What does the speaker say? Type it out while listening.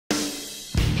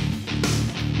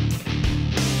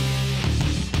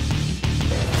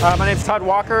My name is Todd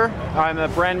Walker. I'm the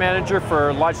brand manager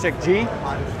for Logitech G,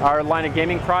 our line of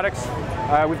gaming products.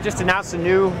 We've just announced a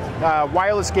new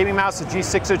wireless gaming mouse, the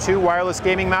G602 wireless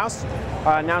gaming mouse,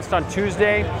 announced on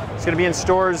Tuesday. It's going to be in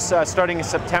stores starting in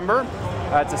September.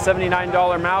 It's a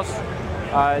 $79 mouse.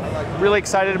 Really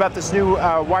excited about this new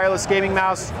wireless gaming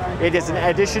mouse. It is an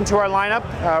addition to our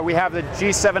lineup. We have the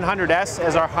G700S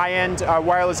as our high-end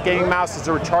wireless gaming mouse. It's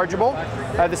a rechargeable.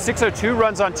 The 602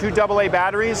 runs on 2 AA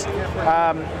batteries.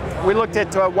 We looked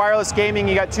at wireless gaming.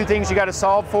 You got two things you got to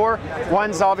solve for.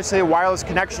 One's obviously a wireless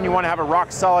connection. You want to have a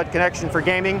rock-solid connection for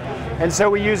gaming, and so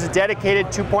we use a dedicated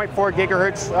 2.4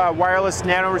 gigahertz wireless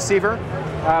nano receiver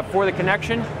for the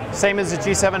connection, same as the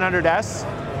G700S.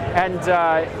 And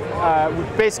we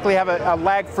basically have a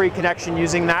lag-free connection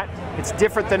using that. It's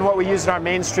different than what we use in our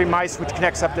mainstream mice, which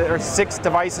connects up to 6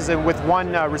 devices with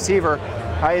one receiver.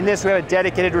 In this, we have a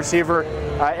dedicated receiver.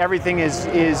 Everything is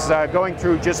going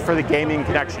through just for the gaming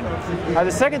connection.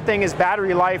 The second thing is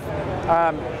battery life.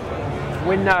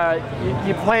 When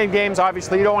you play games,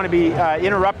 obviously you don't want to be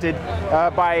interrupted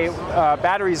by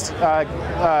batteries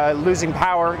losing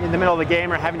power in the middle of the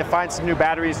game or having to find some new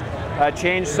batteries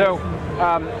changed. So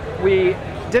we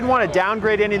didn't want to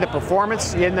downgrade any of the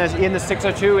performance in the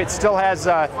 602. It still has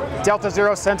Delta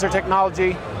Zero sensor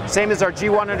technology, same as our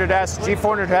G100S,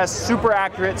 G400S, super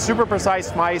accurate, super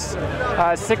precise mice.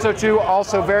 602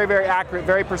 also very, very accurate,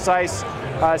 very precise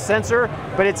sensor,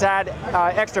 but it's had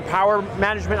extra power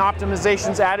management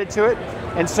optimizations added to it.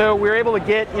 And so we're able to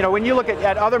get, when you look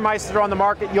at other mice that are on the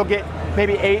market, you'll get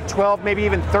maybe 8, 12, maybe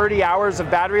even 30 hours of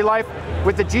battery life.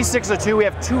 With the G602, we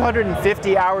have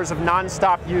 250 hours of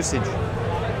non-stop usage.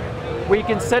 We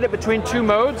can set it between 2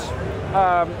 modes.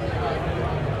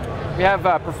 We have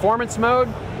performance mode,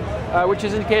 which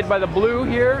is indicated by the blue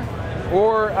here,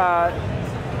 or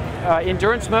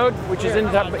endurance mode, which is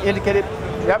indicated.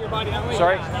 Yep.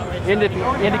 Sorry.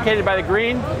 Indicated by the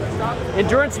green.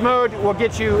 Endurance mode will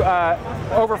get you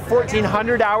over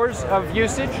 1,400 hours of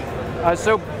usage.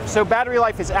 So battery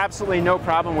life is absolutely no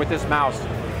problem with this mouse.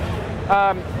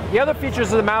 The other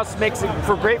features of the mouse makes it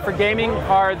great for gaming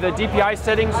are the DPI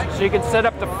settings. So you can set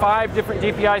up to 5 different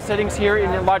DPI settings here in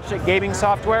the Logitech gaming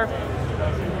software.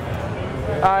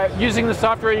 Using the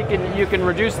software, you can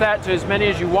reduce that to as many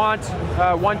as you want.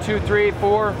 1, 2, 3,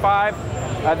 4,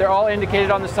 5. They're all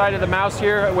indicated on the side of the mouse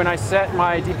here. When I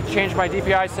change my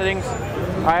DPI settings,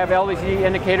 I have LED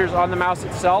indicators on the mouse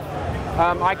itself.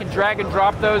 I can drag and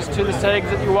drop those to the settings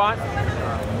that you want.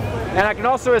 And I can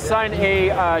also assign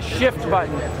a shift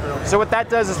button. So what that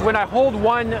does is when I hold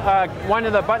one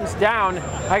of the buttons down,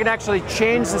 I can actually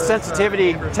change the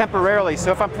sensitivity temporarily.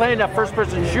 So if I'm playing a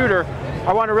first-person shooter,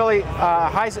 I want a really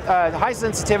high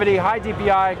sensitivity, high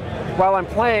DPI while I'm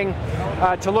playing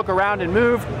to look around and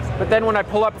move. But then when I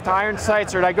pull up to iron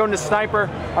sights or I go into sniper,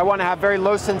 I want to have very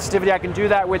low sensitivity. I can do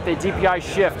that with a DPI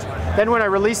shift. Then when I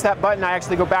release that button, I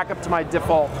actually go back up to my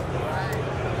default.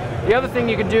 The other thing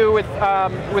you can do with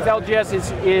LGS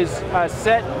is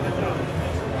set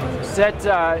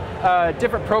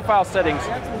different profile settings.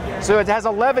 So it has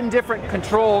 11 different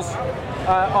controls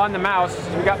on the mouse.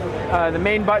 So we've got the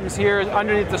main buttons here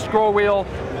underneath the scroll wheel,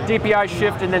 DPI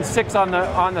shift, and then 6 on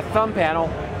the thumb panel.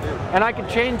 And I can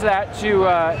change that to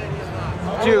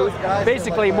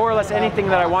basically more or less anything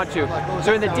that I want to.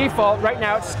 So in the default, right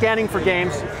now it's scanning for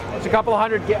games. There's a couple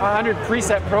 100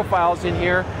 preset profiles in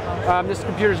here. This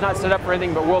computer's not set up for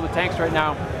anything but World of Tanks right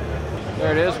now.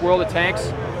 There it is, World of Tanks.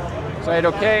 So I hit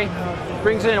OK.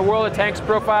 Brings in a World of Tanks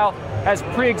profile, has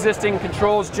pre-existing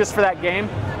controls just for that game.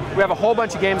 We have a whole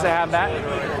bunch of games that have that.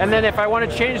 And then if I want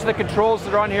to change the controls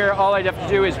that are on here, all I'd have to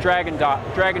do is drag and drop.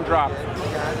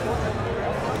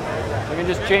 I can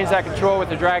just change that control with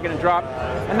the drag and drop.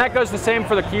 And that goes the same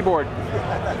for the keyboard.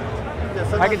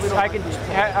 I can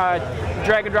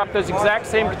drag and drop those exact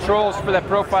same controls for that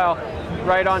profile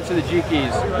right onto the G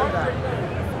keys.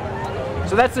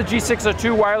 So that's the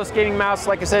G602 wireless gaming mouse.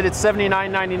 Like I said, it's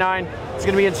 $79.99. It's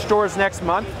going to be in stores next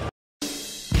month.